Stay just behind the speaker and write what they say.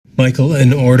Michael,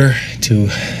 in order to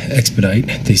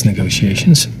expedite these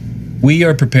negotiations, we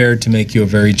are prepared to make you a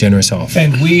very generous offer.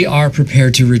 And we are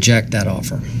prepared to reject that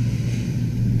offer.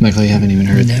 Michael, you haven't even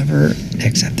heard. Never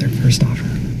accept their first offer.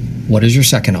 What is your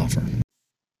second offer?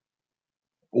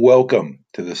 Welcome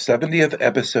to the 70th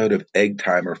episode of Egg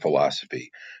Timer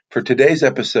Philosophy. For today's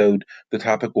episode, the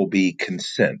topic will be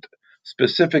consent.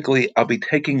 Specifically, I'll be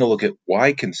taking a look at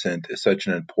why consent is such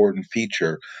an important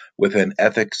feature within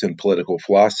ethics and political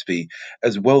philosophy,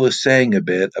 as well as saying a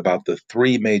bit about the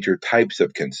three major types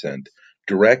of consent: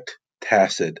 direct,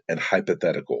 tacit, and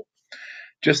hypothetical.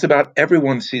 Just about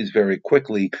everyone sees very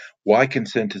quickly why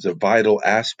consent is a vital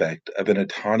aspect of an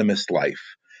autonomous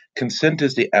life. Consent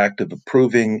is the act of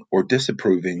approving or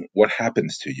disapproving what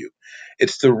happens to you.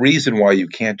 It's the reason why you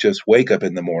can't just wake up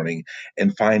in the morning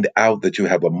and find out that you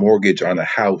have a mortgage on a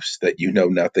house that you know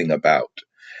nothing about.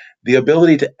 The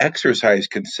ability to exercise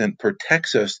consent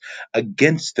protects us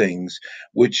against things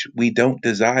which we don't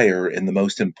desire in the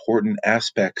most important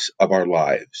aspects of our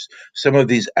lives. Some of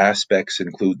these aspects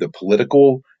include the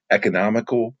political,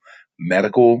 economical,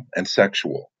 medical, and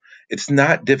sexual. It's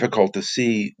not difficult to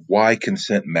see why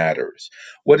consent matters.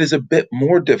 What is a bit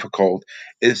more difficult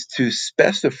is to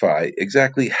specify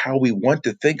exactly how we want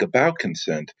to think about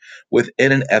consent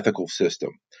within an ethical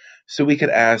system. So we could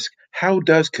ask, how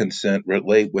does consent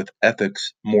relate with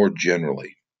ethics more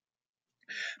generally?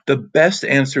 The best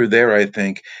answer there, I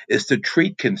think, is to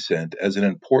treat consent as an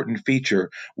important feature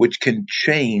which can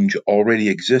change already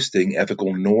existing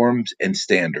ethical norms and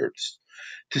standards.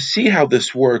 To see how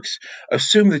this works,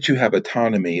 assume that you have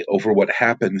autonomy over what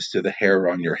happens to the hair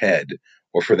on your head,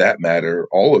 or for that matter,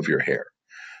 all of your hair.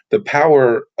 The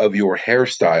power of your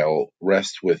hairstyle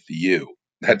rests with you.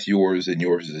 That's yours and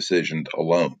yours decision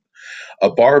alone.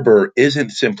 A barber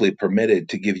isn't simply permitted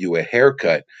to give you a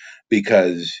haircut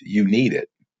because you need it,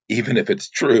 even if it's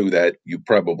true that you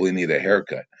probably need a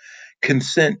haircut.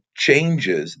 Consent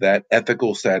changes that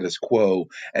ethical status quo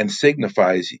and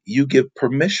signifies you give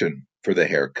permission for the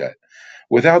haircut.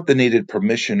 Without the needed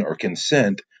permission or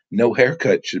consent, no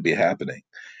haircut should be happening.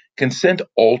 Consent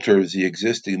alters the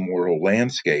existing moral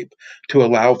landscape to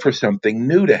allow for something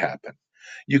new to happen.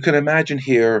 You can imagine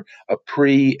here a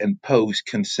pre and post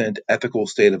consent ethical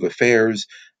state of affairs,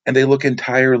 and they look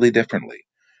entirely differently.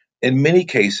 In many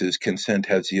cases, consent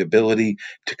has the ability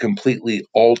to completely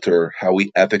alter how we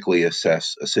ethically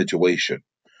assess a situation.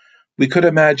 We could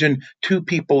imagine two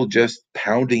people just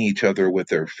pounding each other with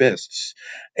their fists,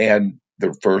 and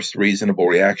the first reasonable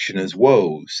reaction is,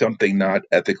 whoa, something not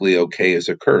ethically okay is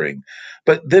occurring.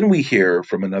 But then we hear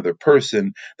from another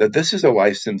person that this is a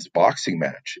licensed boxing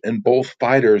match, and both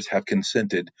fighters have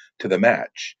consented to the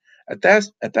match. At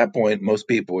that point, most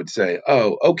people would say,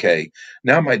 oh, okay,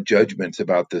 now my judgments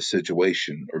about this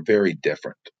situation are very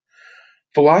different.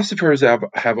 Philosophers have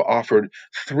offered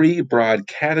three broad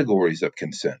categories of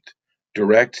consent: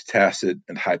 direct, tacit,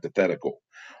 and hypothetical.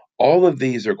 All of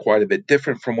these are quite a bit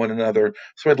different from one another,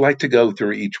 so I'd like to go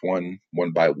through each one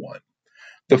by one.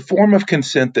 The form of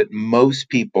consent that most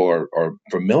people are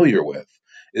familiar with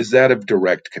is that of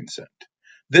direct consent.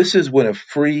 This is when a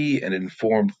free and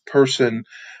informed person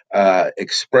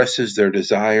expresses their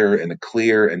desire in a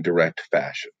clear and direct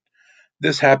fashion.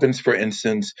 This happens, for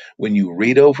instance, when you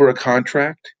read over a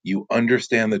contract, you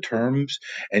understand the terms,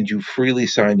 and you freely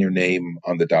sign your name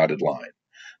on the dotted line.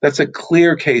 That's a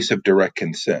clear case of direct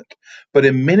consent. But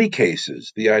in many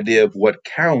cases, the idea of what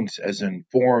counts as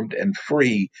informed and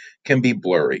free can be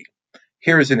blurry.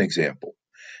 Here is an example.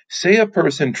 Say a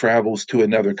person travels to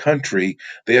another country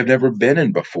they have never been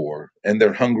in before, and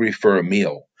they're hungry for a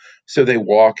meal. So they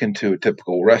walk into a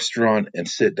typical restaurant and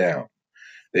sit down.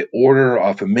 They order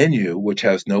off a menu which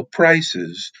has no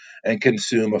prices and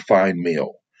consume a fine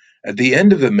meal. At the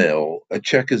end of the meal, a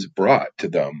check is brought to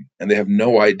them, and they have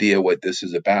no idea what this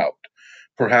is about.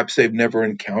 Perhaps they've never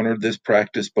encountered this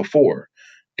practice before.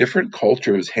 Different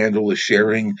cultures handle the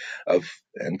sharing of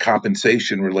and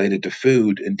compensation related to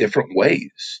food in different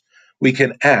ways. We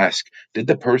can ask, did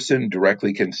the person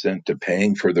directly consent to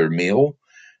paying for their meal?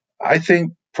 I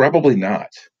think probably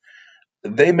not.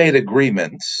 They made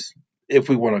agreements, if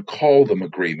we want to call them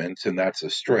agreements, and that's a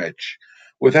stretch,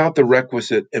 without the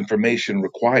requisite information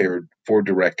required for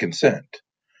direct consent.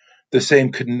 The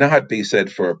same could not be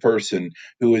said for a person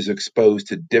who is exposed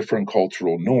to different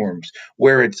cultural norms,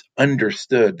 where it's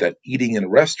understood that eating in a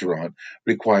restaurant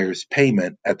requires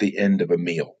payment at the end of a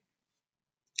meal.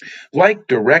 Like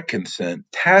direct consent,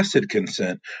 tacit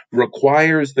consent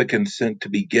requires the consent to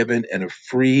be given in a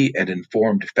free and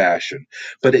informed fashion,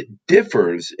 but it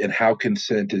differs in how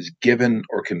consent is given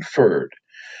or conferred.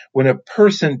 When a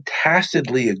person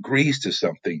tacitly agrees to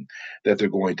something that they're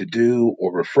going to do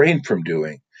or refrain from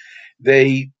doing,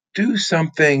 they do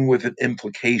something with an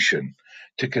implication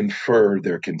to confer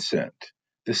their consent.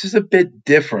 This is a bit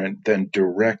different than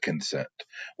direct consent,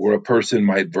 where a person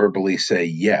might verbally say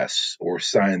yes or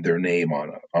sign their name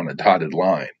on a dotted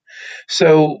line.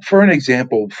 So, for an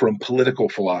example from political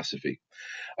philosophy,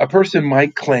 a person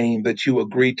might claim that you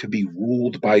agreed to be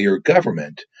ruled by your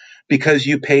government because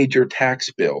you paid your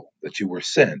tax bill that you were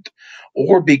sent,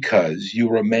 or because you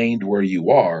remained where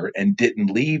you are and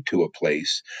didn't leave to a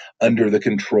place under the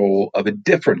control of a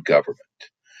different government.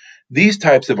 These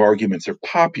types of arguments are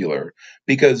popular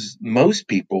because most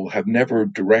people have never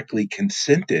directly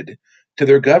consented to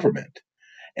their government.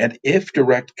 And if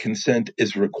direct consent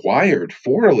is required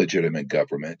for a legitimate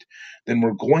government, then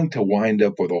we're going to wind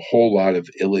up with a whole lot of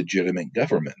illegitimate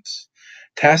governments.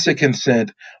 Tacit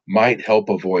consent might help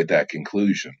avoid that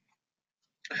conclusion.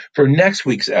 For next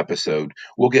week's episode,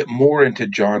 we'll get more into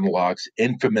John Locke's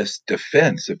infamous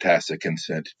defense of tacit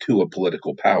consent to a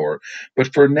political power.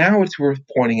 But for now, it's worth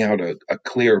pointing out a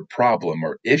clear problem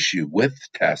or issue with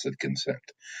tacit consent.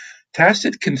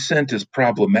 Tacit consent is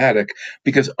problematic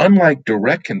because, unlike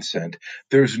direct consent,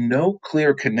 there's no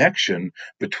clear connection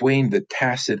between the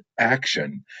tacit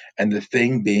action and the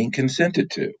thing being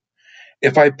consented to.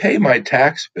 If I pay my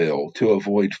tax bill to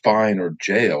avoid fine or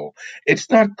jail, it's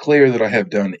not clear that I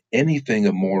have done anything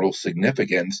of moral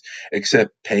significance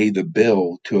except pay the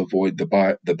bill to avoid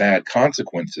the bad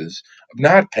consequences of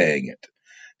not paying it.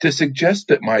 To suggest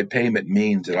that my payment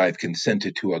means that I've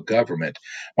consented to a government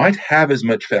might have as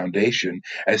much foundation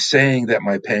as saying that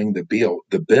my paying the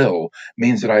bill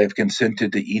means that I have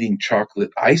consented to eating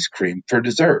chocolate ice cream for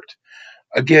dessert.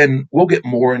 Again, we'll get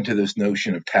more into this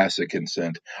notion of tacit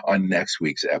consent on next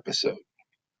week's episode.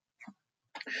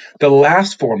 The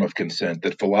last form of consent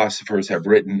that philosophers have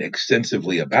written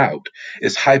extensively about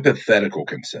is hypothetical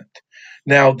consent.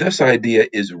 Now, this idea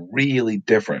is really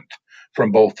different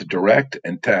from both direct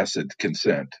and tacit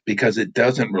consent because it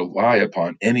doesn't rely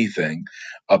upon anything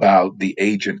about the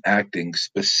agent acting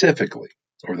specifically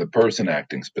or the person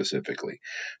acting specifically.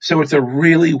 So it's a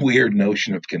really weird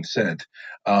notion of consent,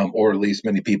 or at least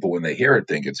many people, when they hear it,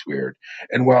 think it's weird.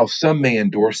 And while some may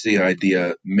endorse the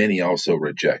idea, many also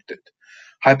reject it.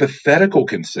 Hypothetical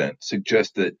consent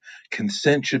suggests that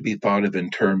consent should be thought of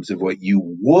in terms of what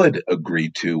you would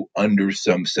agree to under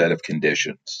some set of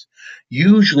conditions.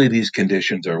 Usually, these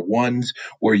conditions are ones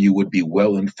where you would be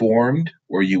well informed,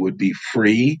 where you would be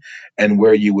free, and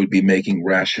where you would be making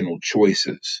rational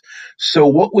choices. So,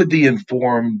 what would the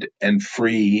informed and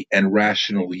free and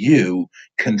rational you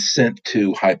consent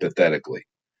to hypothetically?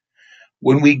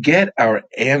 When we get our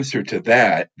answer to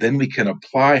that, then we can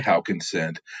apply how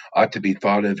consent ought to be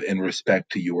thought of in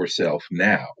respect to yourself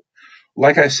now.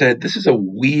 Like I said, this is a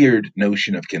weird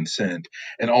notion of consent,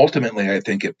 and ultimately, I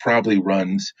think it probably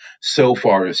runs so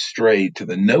far astray to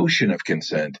the notion of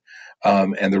consent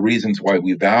and the reasons why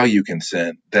we value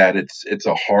consent that it's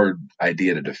a hard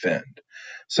idea to defend.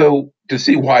 So, to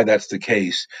see why that's the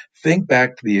case, think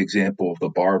back to the example of the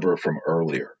barber from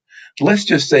earlier. Let's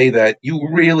just say that you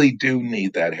really do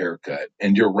need that haircut,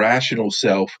 and your rational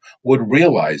self would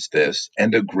realize this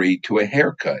and agree to a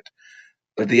haircut.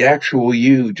 But the actual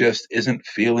you just isn't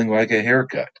feeling like a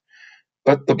haircut.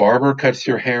 But the barber cuts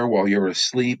your hair while you're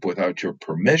asleep without your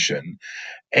permission,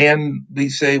 and we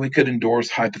say we could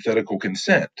endorse hypothetical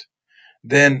consent.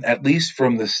 Then, at least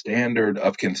from the standard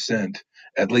of consent,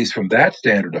 at least from that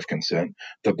standard of consent,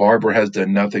 the barber has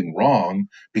done nothing wrong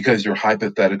because your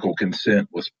hypothetical consent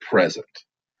was present.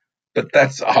 But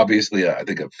that's obviously, I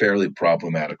think, a fairly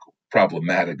problematic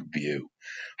view.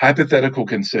 Hypothetical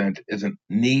consent is a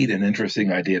neat and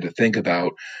interesting idea to think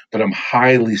about, but I'm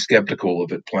highly skeptical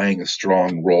of it playing a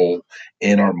strong role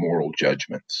in our moral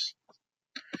judgments.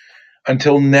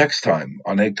 Until next time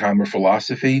on Egg Timer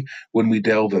Philosophy, when we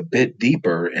delve a bit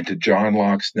deeper into John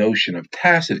Locke's notion of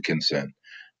tacit consent,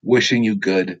 wishing you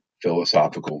good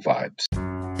philosophical vibes.